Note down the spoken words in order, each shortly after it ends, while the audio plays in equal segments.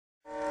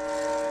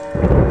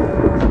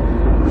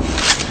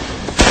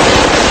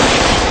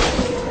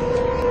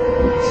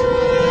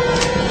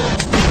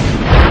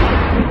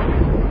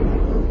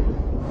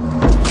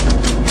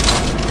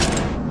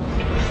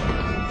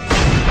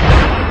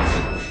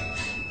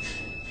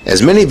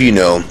As many of you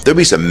know, there'll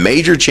be some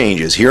major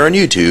changes here on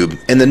YouTube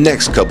in the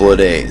next couple of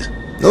days.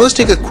 Now let's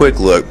take a quick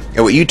look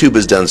at what YouTube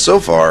has done so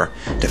far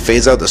to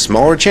phase out the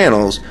smaller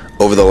channels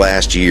over the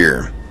last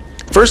year.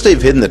 First,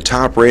 they've hidden the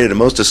top rated and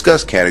most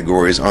discussed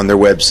categories on their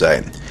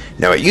website.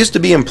 Now, it used to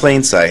be in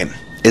plain sight,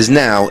 is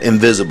now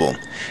invisible,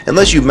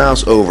 unless you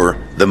mouse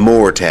over the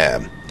More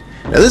tab.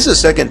 Now this is the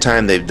second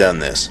time they've done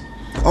this.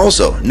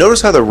 Also,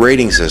 notice how the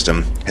rating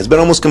system has been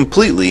almost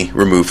completely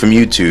removed from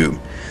YouTube.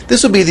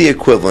 This will be the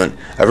equivalent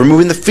of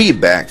removing the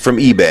feedback from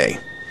eBay.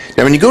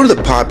 Now when you go to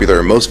the popular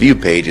or most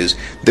viewed pages,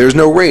 there's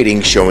no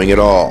rating showing at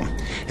all.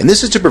 And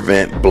this is to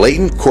prevent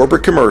blatant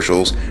corporate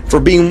commercials for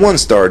being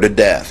one-star to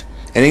death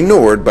and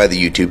ignored by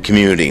the YouTube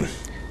community.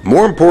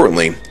 More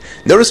importantly,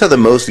 notice how the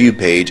most viewed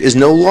page is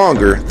no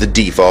longer the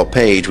default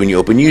page when you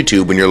open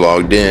YouTube when you're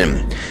logged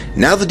in.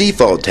 Now the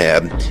default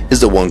tab is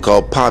the one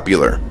called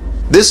Popular.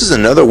 This is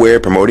another way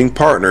of promoting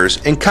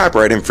partners and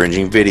copyright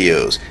infringing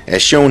videos,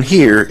 as shown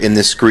here in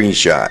this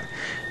screenshot.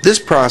 This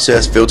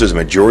process filters a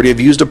majority of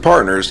views to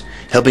partners,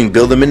 helping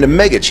build them into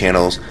mega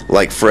channels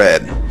like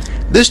Fred.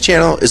 This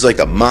channel is like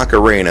a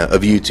Macarena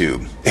of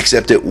YouTube,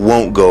 except it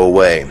won't go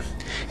away.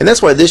 And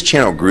that's why this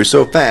channel grew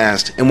so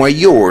fast and why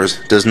yours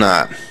does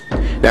not.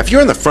 Now if you're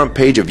on the front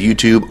page of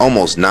YouTube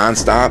almost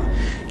non-stop,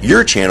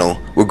 your channel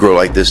will grow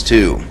like this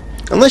too,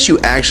 unless you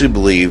actually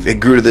believe it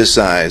grew to this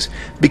size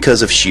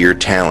because of sheer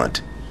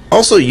talent.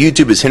 Also,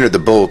 YouTube has hindered the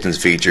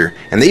bulletins feature,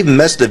 and they've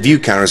messed the view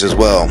counters as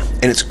well,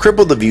 and it's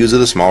crippled the views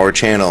of the smaller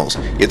channels,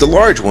 yet the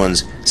large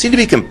ones seem to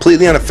be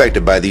completely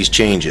unaffected by these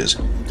changes.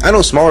 I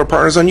know smaller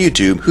partners on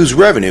YouTube whose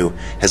revenue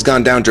has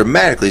gone down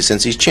dramatically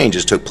since these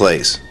changes took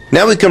place.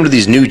 Now we come to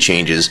these new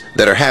changes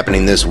that are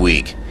happening this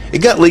week.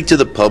 It got leaked to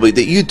the public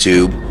that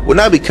YouTube will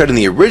now be cutting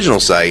the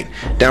original site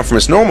down from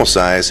its normal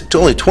size to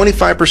only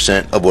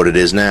 25% of what it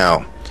is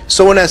now.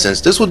 So in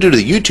essence, this will do to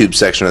the YouTube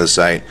section of the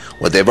site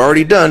what they've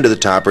already done to the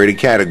top rated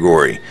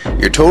category.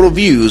 Your total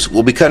views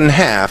will be cut in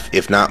half,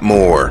 if not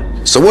more.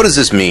 So what does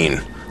this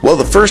mean? Well,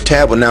 the first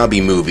tab will now be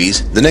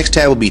movies, the next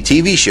tab will be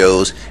TV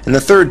shows, and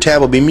the third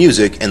tab will be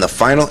music, and the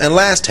final and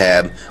last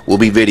tab will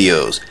be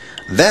videos.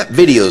 That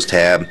videos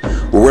tab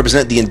will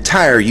represent the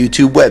entire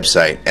YouTube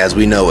website as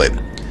we know it.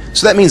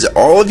 So that means that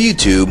all of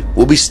YouTube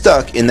will be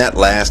stuck in that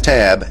last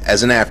tab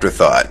as an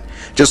afterthought,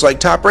 just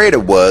like top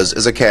rated was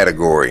as a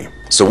category.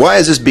 So why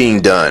is this being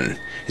done?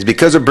 It's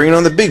because they're bringing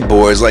on the big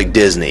boys like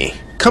Disney.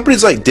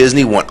 Companies like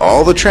Disney want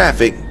all the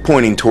traffic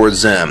pointing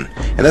towards them,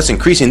 and that's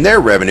increasing their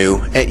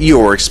revenue at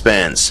your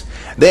expense.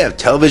 They have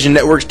television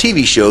networks,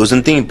 TV shows,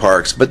 and theme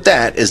parks, but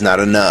that is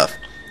not enough.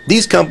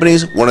 These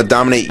companies want to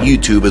dominate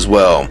YouTube as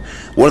well,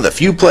 one of the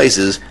few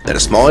places that a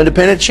small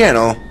independent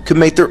channel could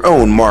make their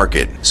own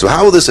market. So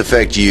how will this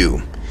affect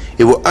you?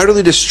 It will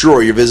utterly destroy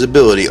your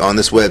visibility on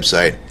this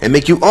website and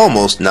make you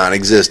almost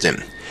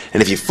non-existent.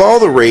 And if you follow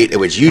the rate at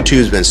which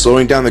YouTube's been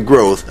slowing down the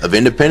growth of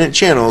independent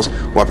channels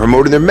while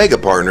promoting their mega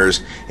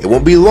partners, it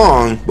won't be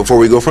long before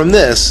we go from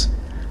this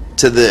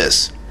to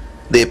this.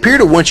 They appear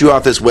to want you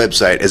off this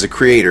website as a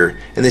creator,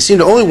 and they seem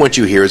to only want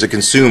you here as a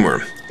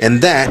consumer. And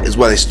that is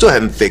why they still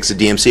haven't fixed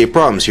the DMCA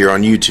problems here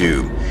on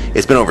YouTube.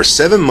 It's been over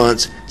 7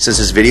 months since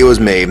this video was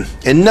made,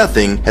 and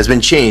nothing has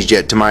been changed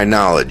yet to my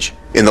knowledge.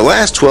 In the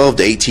last 12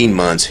 to 18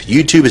 months,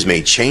 YouTube has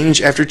made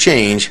change after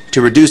change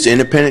to reduce the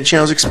independent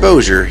channel's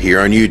exposure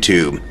here on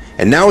YouTube.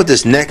 And now with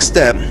this next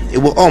step, it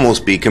will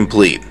almost be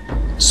complete.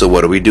 So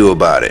what do we do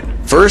about it?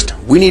 First,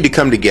 we need to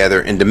come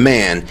together and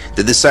demand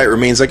that this site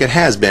remains like it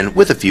has been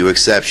with a few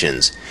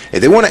exceptions.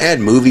 If they want to add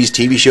movies,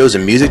 TV shows,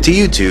 and music to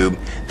YouTube,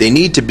 they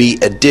need to be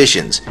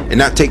additions and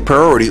not take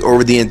priority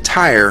over the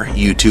entire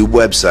YouTube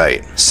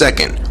website.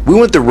 Second, we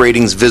want the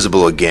ratings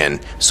visible again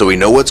so we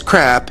know what's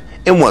crap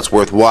and what's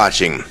worth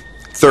watching.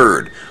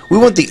 Third, we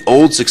want the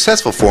old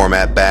successful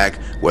format back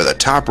where the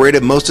top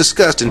rated, most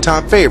discussed, and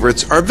top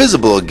favorites are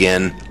visible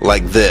again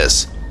like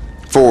this.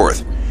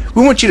 Fourth,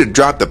 we want you to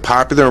drop the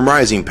popular and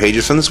rising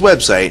pages from this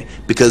website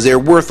because they are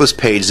worthless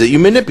pages that you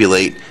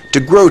manipulate to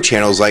grow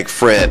channels like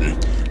Fred.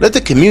 Let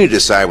the community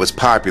decide what's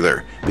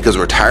popular because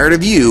we're tired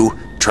of you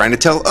trying to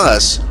tell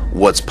us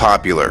what's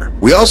popular.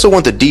 We also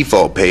want the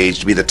default page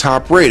to be the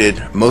top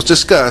rated, most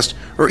discussed,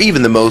 or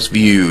even the most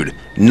viewed.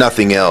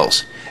 Nothing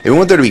else. And we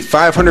want there to be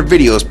 500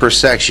 videos per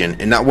section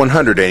and not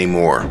 100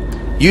 anymore.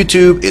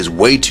 YouTube is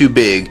way too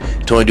big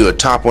to only do a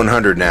top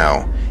 100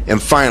 now.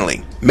 And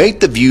finally,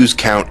 make the views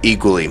count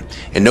equally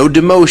and no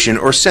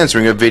demotion or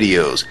censoring of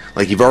videos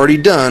like you've already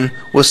done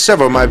with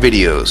several of my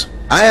videos.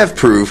 I have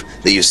proof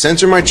that you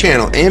censor my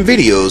channel and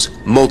videos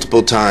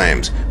multiple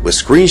times with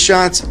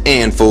screenshots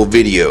and full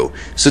video,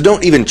 so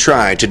don't even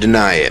try to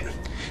deny it.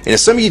 And if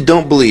some of you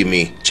don't believe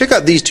me, check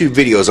out these two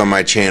videos on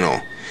my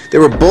channel. They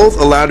were both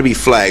allowed to be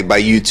flagged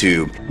by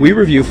YouTube. We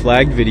review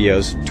flagged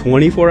videos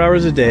 24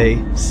 hours a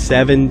day,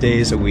 7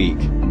 days a week.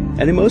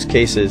 And in most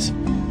cases,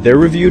 they're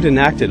reviewed and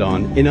acted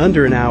on in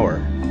under an hour.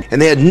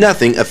 And they had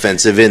nothing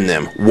offensive in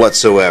them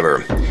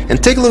whatsoever.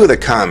 And take a look at the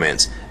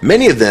comments.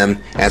 Many of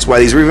them asked why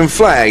these were even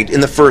flagged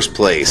in the first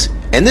place.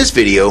 And this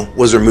video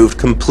was removed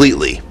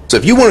completely. So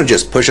if you want to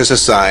just push us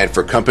aside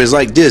for companies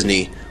like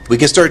Disney, we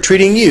can start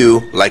treating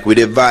you like we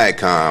did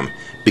Viacom,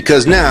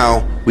 because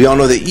now we all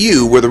know that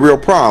you were the real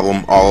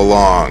problem all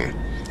along.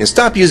 And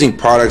stop using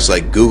products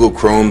like Google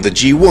Chrome, the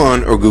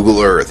G1, or Google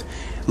Earth.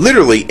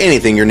 Literally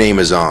anything your name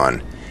is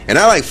on. And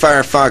I like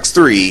Firefox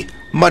 3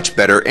 much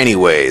better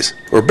anyways.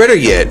 Or better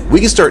yet,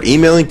 we can start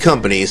emailing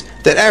companies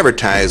that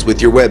advertise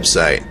with your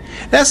website.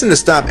 Ask them to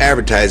stop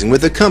advertising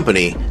with a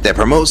company that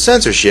promotes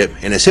censorship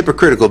and has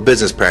hypocritical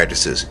business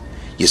practices.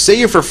 You say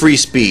you're for free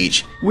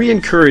speech. We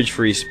encourage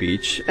free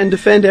speech and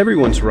defend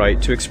everyone's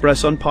right to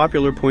express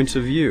unpopular points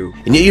of view.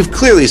 And yet you've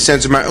clearly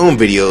censored my own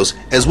videos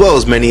as well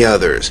as many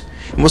others.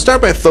 And we'll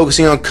start by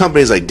focusing on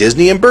companies like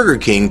Disney and Burger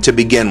King to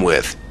begin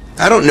with.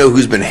 I don't know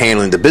who's been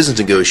handling the business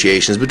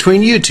negotiations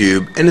between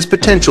YouTube and its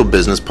potential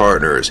business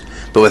partners,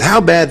 but with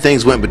how bad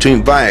things went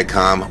between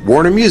Viacom,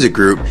 Warner Music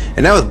Group,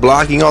 and now with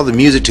blocking all the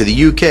music to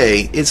the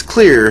UK, it's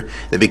clear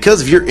that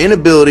because of your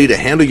inability to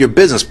handle your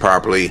business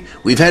properly,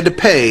 we've had to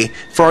pay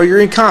for all your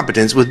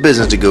incompetence with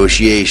business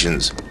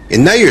negotiations.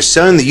 And now you're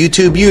selling the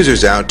YouTube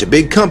users out to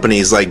big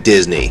companies like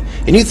Disney,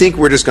 and you think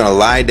we're just going to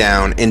lie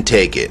down and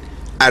take it.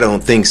 I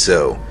don't think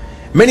so.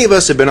 Many of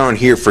us have been on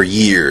here for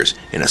years,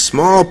 and a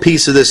small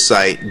piece of this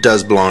site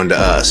does belong to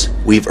us.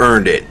 We've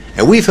earned it,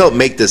 and we've helped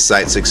make this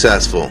site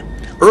successful.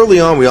 Early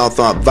on, we all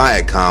thought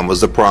Viacom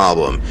was the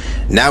problem.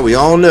 Now we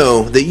all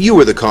know that you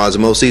were the cause of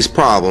most of these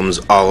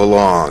problems all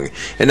along,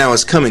 and now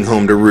it's coming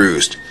home to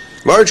roost.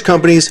 Large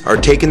companies are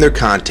taking their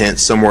content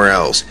somewhere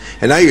else,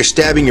 and now you're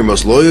stabbing your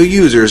most loyal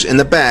users in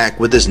the back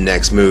with this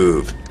next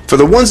move. For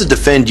the ones that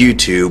defend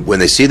YouTube when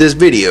they see this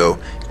video,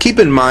 keep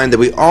in mind that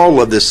we all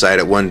loved this site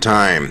at one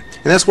time,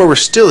 and that's why we're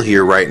still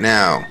here right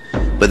now.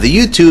 But the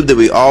YouTube that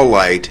we all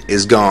liked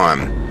is gone,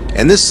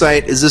 and this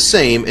site is the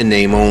same in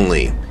name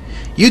only.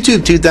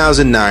 YouTube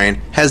 2009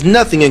 has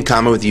nothing in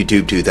common with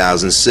YouTube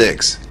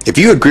 2006. If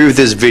you agree with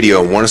this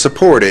video and want to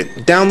support it,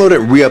 download it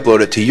and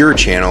re-upload it to your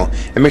channel,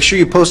 and make sure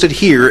you post it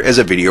here as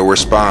a video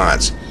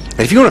response.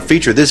 And if you want to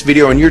feature this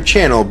video on your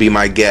channel, be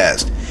my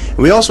guest. And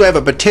we also have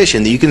a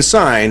petition that you can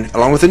sign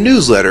along with a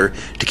newsletter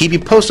to keep you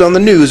posted on the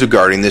news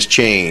regarding this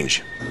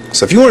change.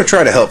 So if you want to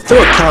try to help,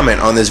 throw a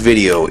comment on this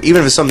video,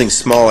 even if it's something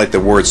small like the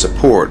word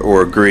support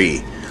or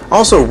agree.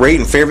 Also rate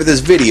and favorite this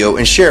video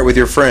and share it with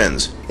your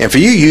friends. And for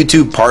you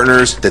YouTube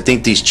partners that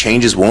think these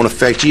changes won't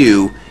affect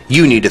you,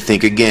 you need to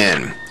think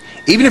again.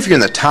 Even if you're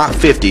in the top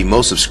 50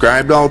 most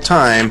subscribed all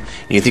time,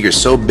 and you think you're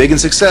so big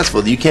and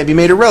successful that you can't be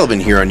made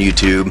irrelevant here on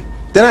YouTube,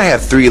 then I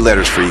have 3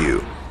 letters for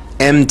you.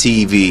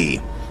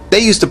 MTV. They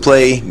used to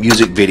play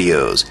music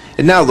videos,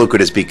 and now look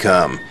what it's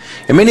become.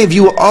 And many of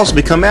you will also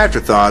become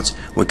afterthoughts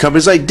when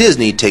companies like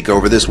Disney take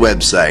over this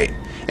website.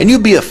 And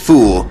you'd be a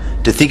fool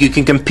to think you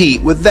can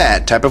compete with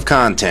that type of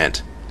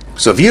content.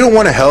 So if you don't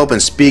want to help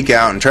and speak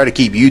out and try to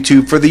keep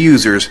YouTube for the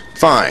users,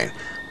 fine.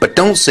 But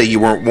don't say you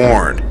weren't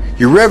warned.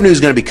 Your revenue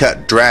is going to be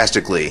cut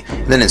drastically,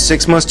 and then in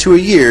 6 months to a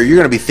year, you're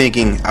going to be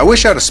thinking, I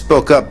wish I'd have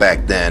spoke up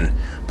back then,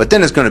 but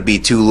then it's going to be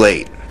too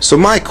late. So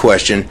my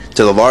question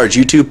to the large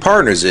YouTube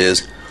partners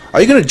is,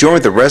 are you going to join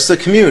with the rest of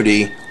the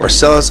community or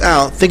sell us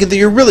out thinking that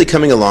you're really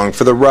coming along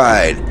for the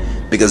ride?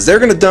 Because they're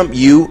going to dump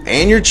you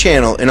and your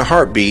channel in a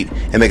heartbeat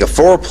and make a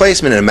full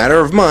replacement in a matter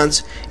of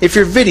months if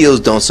your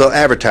videos don't sell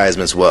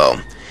advertisements well.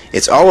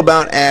 It's all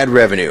about ad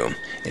revenue,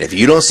 and if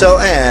you don't sell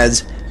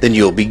ads, then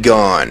you'll be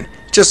gone,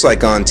 just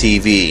like on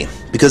TV,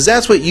 because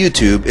that's what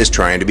YouTube is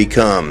trying to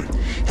become.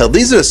 Hell,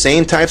 these are the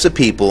same types of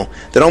people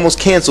that almost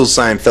canceled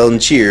Seinfeld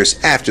and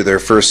Cheers after their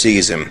first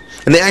season,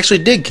 and they actually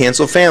did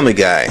cancel Family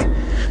Guy.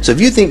 So if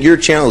you think your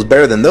channel is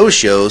better than those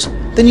shows,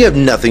 then you have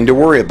nothing to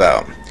worry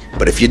about.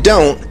 But if you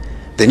don't,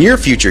 then your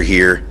future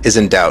here is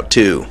in doubt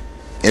too.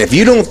 And if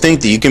you don't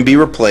think that you can be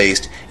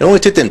replaced, it only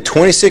took them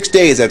 26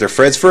 days after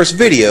Fred's first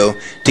video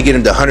to get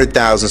him to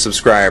 100,000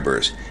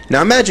 subscribers.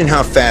 Now imagine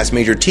how fast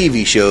major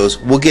TV shows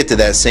will get to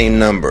that same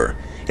number.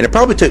 And it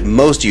probably took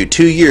most of you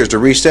 2 years to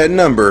reach that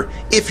number,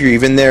 if you're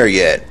even there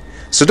yet.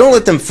 So don't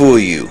let them fool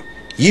you.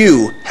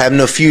 You have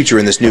no future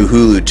in this new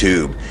Hulu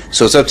tube,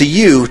 so it's up to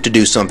you to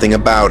do something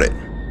about it.